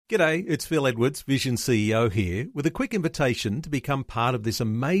G'day, it's Phil Edwards, Vision CEO here, with a quick invitation to become part of this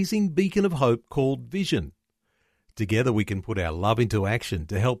amazing beacon of hope called Vision. Together we can put our love into action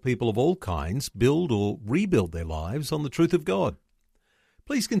to help people of all kinds build or rebuild their lives on the truth of God.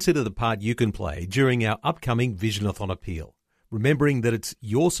 Please consider the part you can play during our upcoming Visionathon appeal, remembering that it's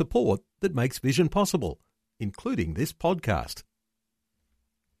your support that makes Vision possible, including this podcast.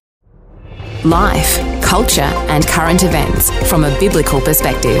 Life, culture and current events from a biblical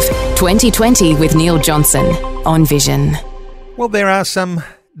perspective. 2020 with Neil Johnson on Vision. Well, there are some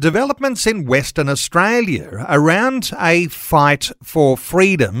developments in Western Australia around a fight for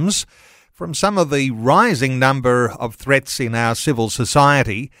freedoms from some of the rising number of threats in our civil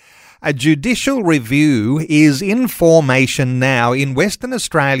society. A judicial review is in formation now in Western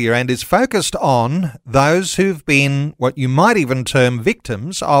Australia and is focused on those who've been what you might even term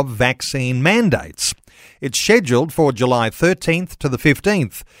victims of vaccine mandates. It's scheduled for July 13th to the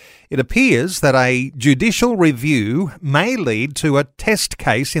 15th. It appears that a judicial review may lead to a test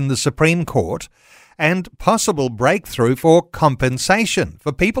case in the Supreme Court and possible breakthrough for compensation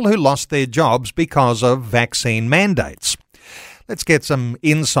for people who lost their jobs because of vaccine mandates. Let's get some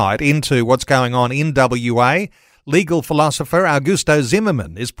insight into what's going on in WA. Legal philosopher Augusto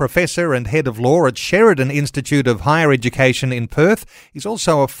Zimmermann is Professor and Head of Law at Sheridan Institute of Higher Education in Perth. He's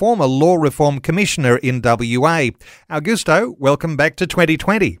also a former Law Reform Commissioner in WA. Augusto, welcome back to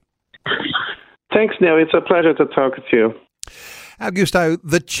 2020. Thanks, Neil. It's a pleasure to talk to you. Augusto,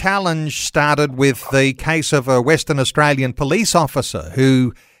 the challenge started with the case of a Western Australian police officer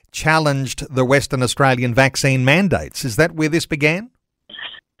who challenged the Western Australian vaccine mandates. Is that where this began?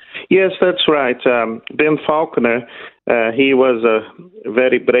 Yes, that's right. Ben Falconer, he was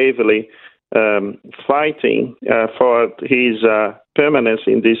very bravely fighting for his permanence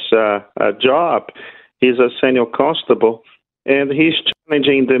in this job. He's a senior constable, and he's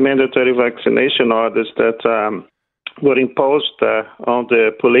challenging the mandatory vaccination orders that were imposed on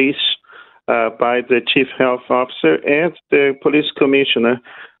the police by the Chief Health Officer and the Police Commissioner,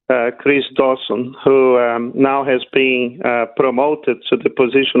 Chris Dawson, who now has been promoted to the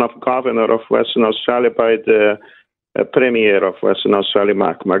position of Governor of Western Australia by the Premier of Western Australia,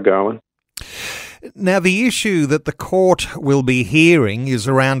 Mark McGowan. Now, the issue that the court will be hearing is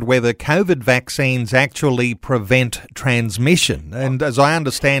around whether COVID vaccines actually prevent transmission. And as I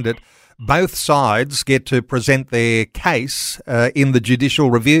understand it, both sides get to present their case in the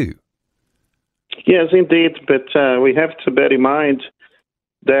judicial review. Yes, indeed, but we have to bear in mind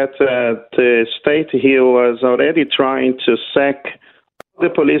that the state here was already trying to sack the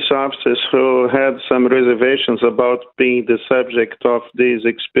police officers who had some reservations about being the subject of this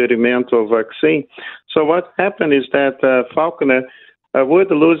experimental vaccine. So what happened is that Falconer would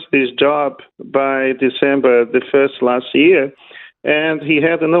lose his job by December the 1st last year, and he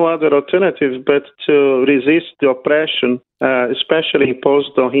had no other alternative but to resist the oppression, especially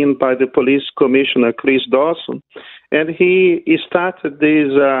imposed on him by the police commissioner, Chris Dawson. And he started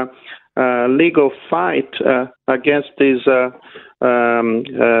this legal fight against these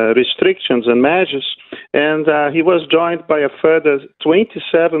restrictions and measures. And he was joined by a further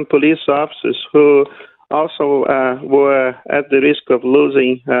 27 police officers who also were at the risk of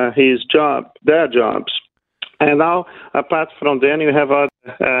losing their jobs. And now, apart from them, you have other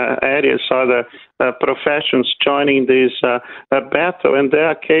areas, other professions joining this battle, and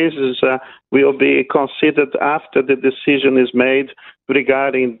their cases will be considered after the decision is made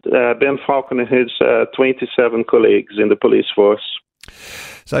regarding Ben Falconer and his 27 colleagues in the police force.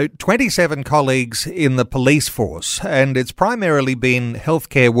 So 27 colleagues in the police force, and it's primarily been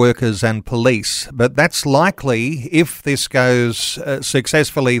healthcare workers and police, but that's likely, if this goes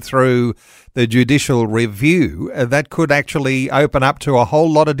successfully through the judicial review, that could actually open up to a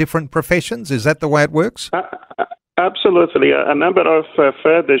whole lot of different professions. Is that the way it works? Absolutely. A number of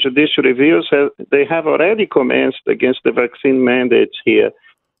further judicial reviews, they have already commenced against the vaccine mandates here.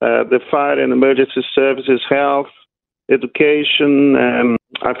 The fire and emergency services, health, education,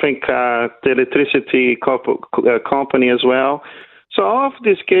 I think the electricity company as well. So all of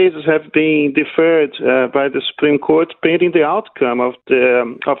these cases have been deferred by the Supreme Court pending the outcome of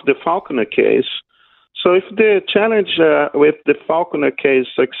the Falconer case. So if the challenge with the Falconer case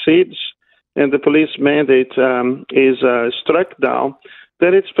succeeds and the police mandate is struck down,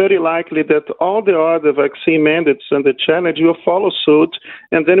 then it's very likely that all the other vaccine mandates and the challenge will follow suit,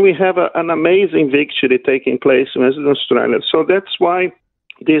 and then we have an amazing victory taking place in Western Australia. So that's why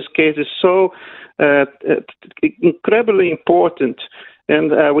this case is so incredibly important,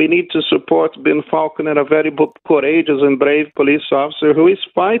 and we need to support Ben Falconer, a very courageous and brave police officer who is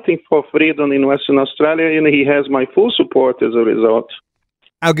fighting for freedom in Western Australia, and he has my full support as a result.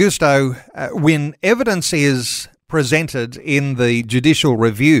 Augusto, when evidence is presented in the judicial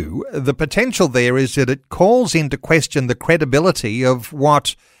review, the potential there is that it calls into question the credibility of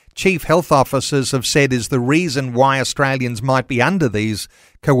what chief health officers have said is the reason why Australians might be under these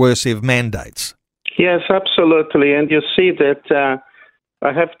coercive mandates. Yes, absolutely. And you see that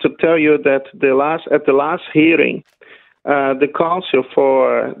I have to tell you that at the last hearing, the counsel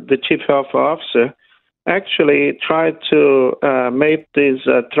for the chief health officer actually tried to make this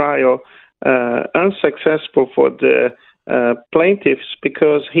trial unsuccessful for the plaintiffs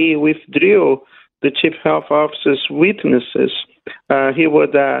because he withdrew the chief health officer's witnesses. He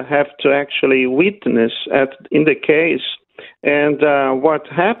would have to actually witness in the case. And what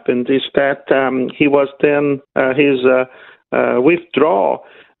happened is that he was then, his withdrawal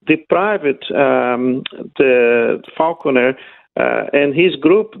deprived the Falconer and his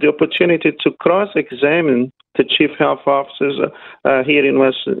group the opportunity to cross-examine the chief health officers here in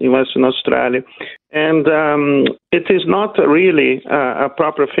Western Australia. And it is not really a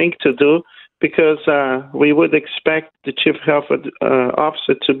proper thing to do because we would expect the chief health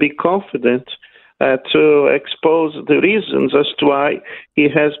officer to be confident to expose the reasons as to why he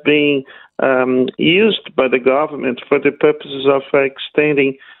has been used by the government for the purposes of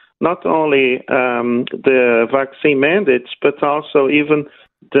extending not only the vaccine mandates, but also even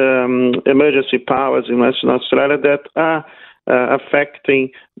the emergency powers in Western Australia that are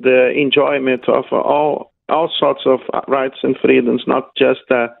affecting the enjoyment of all sorts of rights and freedoms, not just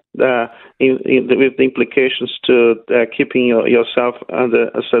with the implications to keeping yourself under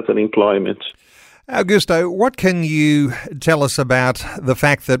a certain employment. Augusto, what can you tell us about the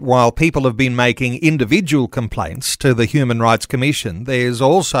fact that while people have been making individual complaints to the Human Rights Commission, there's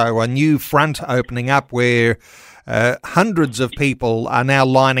also a new front opening up where hundreds of people are now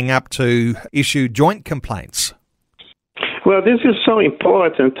lining up to issue joint complaints? Well, this is so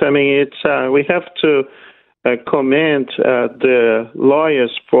important. I mean, we have to commend the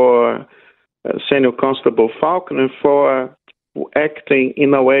lawyers for Senior Constable Falconer for acting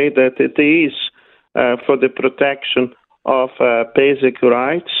in a way that it is for the protection of basic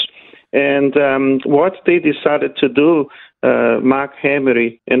rights. And what they decided to do, Mark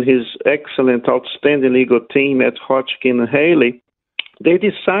Hemery and his excellent, outstanding legal team at Hodgkin & Haley, they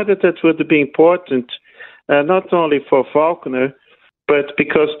decided that it would be important not only for Falconer, but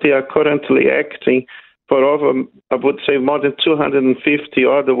because they are currently acting for over, I would say, more than 250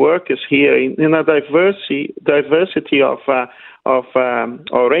 other workers here in a diversity of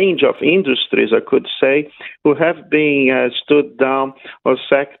a range of industries, I could say, who have been stood down or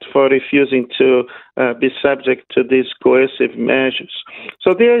sacked for refusing to be subject to these coercive measures.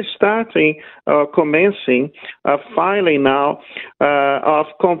 So they are commencing filing now of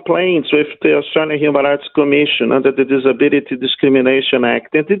complaints with the Australian Human Rights Commission under the Disability Discrimination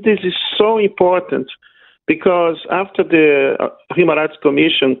Act. And this is so important because after the Human Rights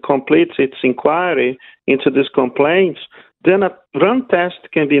Commission completes its inquiry into these complaints, then a run test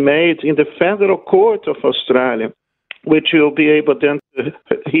can be made in the Federal Court of Australia, which will be able then to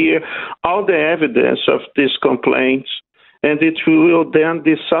hear all the evidence of these complaints. And it will then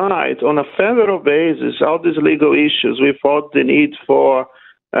decide on a federal basis all these legal issues without the need for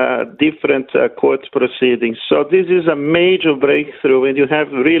different court proceedings. So this is a major breakthrough, and you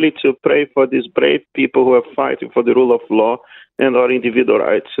have really to pray for these brave people who are fighting for the rule of law and our individual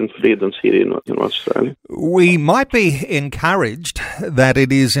rights and freedoms here in Australia. We might be encouraged that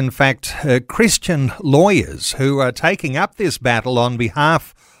it is, in fact, Christian lawyers who are taking up this battle on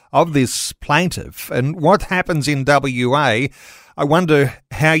behalf of this plaintiff. And what happens in WA, I wonder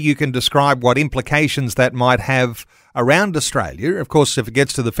how you can describe what implications that might have around Australia. Of course, if it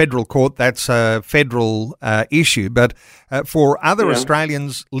gets to the federal court, that's a federal issue. But for other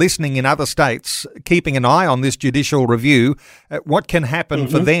Australians listening in other states, keeping an eye on this judicial review, what can happen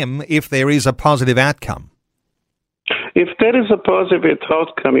for them if there is a positive outcome? If there is a positive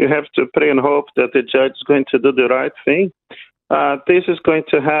outcome, you have to pray and hope that the judge is going to do the right thing. This is going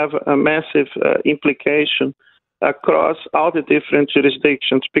to have a massive implication across all the different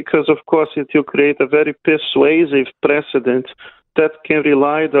jurisdictions because, of course, it will create a very persuasive precedent that can be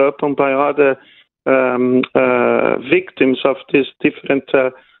relied upon by other victims of these different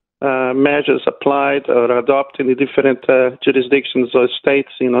measures applied or adopted in different jurisdictions or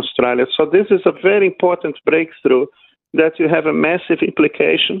states in Australia. So this is a very important breakthrough that will have a massive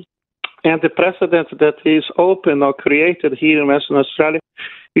implication. And the precedent that is open or created here in Western Australia,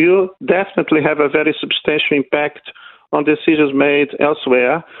 you definitely have a very substantial impact on decisions made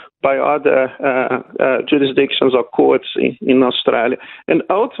elsewhere by other jurisdictions or courts in Australia. And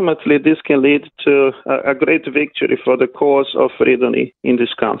ultimately, this can lead to a great victory for the cause of freedom in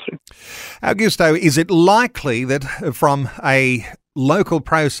this country. Augusto, is it likely that from a local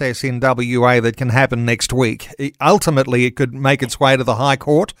process in WA that can happen next week, ultimately it could make its way to the High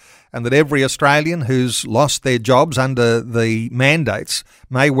Court, and that every Australian who's lost their jobs under the mandates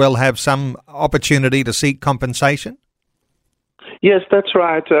may well have some opportunity to seek compensation? Yes, that's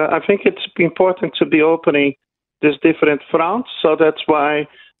right. I think it's important to be opening these different fronts, so that's why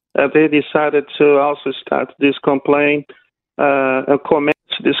they decided to also start this complaint, commence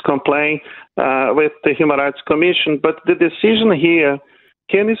this complaint with the Human Rights Commission. But the decision here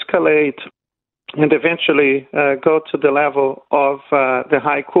can escalate and eventually go to the level of the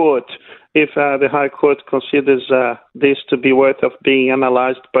High Court if the High Court considers this to be worth of being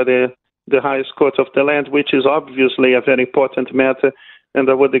analyzed by the highest court of the land, which is obviously a very important matter, and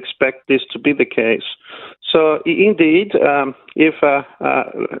I would expect this to be the case. So indeed, if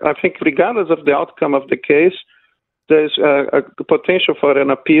I think regardless of the outcome of the case, there's a potential for an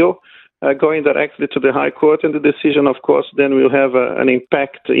appeal going directly to the High Court, and the decision, of course, then will have an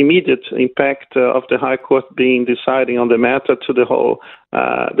immediate impact of the High Court being deciding on the matter to the whole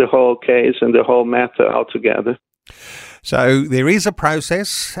case and the whole matter altogether. So there is a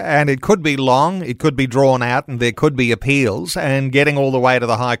process, and it could be long, it could be drawn out, and there could be appeals, and getting all the way to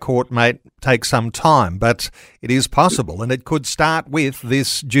the High Court may take some time, but it is possible, and it could start with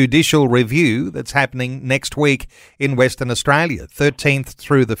this judicial review that's happening next week in Western Australia, 13th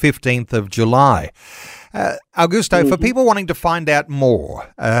through the 15th of July. Augusto, for people wanting to find out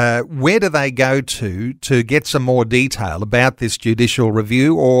more, where do they go to get some more detail about this judicial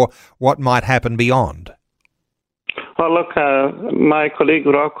review or what might happen beyond? Well, look, my colleague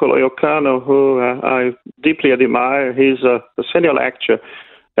Rocco Loiocano, who I deeply admire, he's a senior lecturer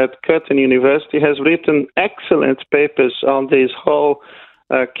at Curtin University, has written excellent papers on this whole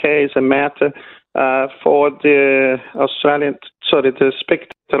case and matter for the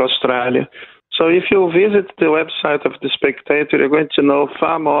Spectator Australia. So if you visit the website of the Spectator, you're going to know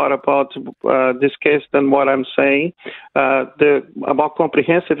far more about this case than what I'm saying. A more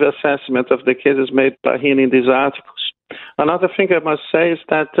comprehensive assessment of the cases made by him in these articles. Another thing I must say is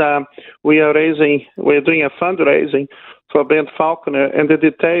that we're doing a fundraising for Ben Falconer, and the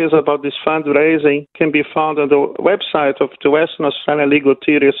details about this fundraising can be found on the website of the Western Australian Legal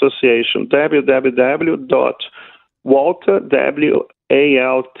Theory Association,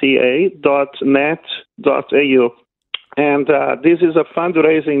 www.walta.net.au. And this is a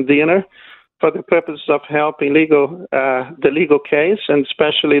fundraising dinner for the purpose of helping the legal case, and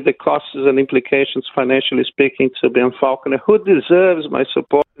especially the costs and implications, financially speaking, to Ben Falconer, who deserves my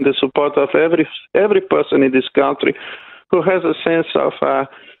support and the support of every person in this country who has a sense of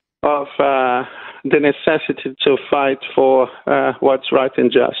the necessity to fight for what's right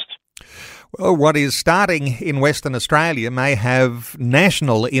and just. Well, what is starting in Western Australia may have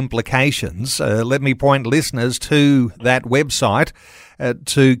national implications. Let me point listeners to that website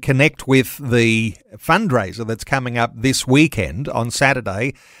to connect with the fundraiser that's coming up this weekend on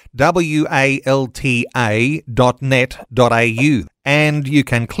Saturday, walta.net.au. And you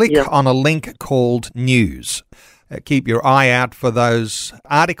can click on a link called News. Keep your eye out for those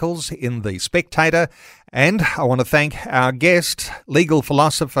articles in The Spectator. And I want to thank our guest, legal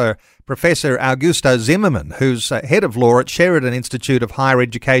philosopher, Professor Augusto Zimmermann, who's head of law at Sheridan Institute of Higher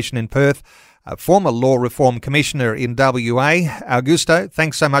Education in Perth, a former Law Reform Commissioner in WA. Augusto,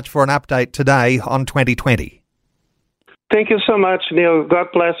 thanks so much for an update today on 2020. Thank you so much, Neil. God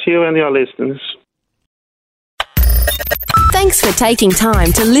bless you and your listeners. Thanks for taking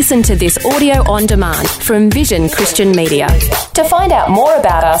time to listen to this audio on demand from Vision Christian Media. To find out more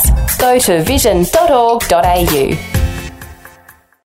about us, go to vision.org.au.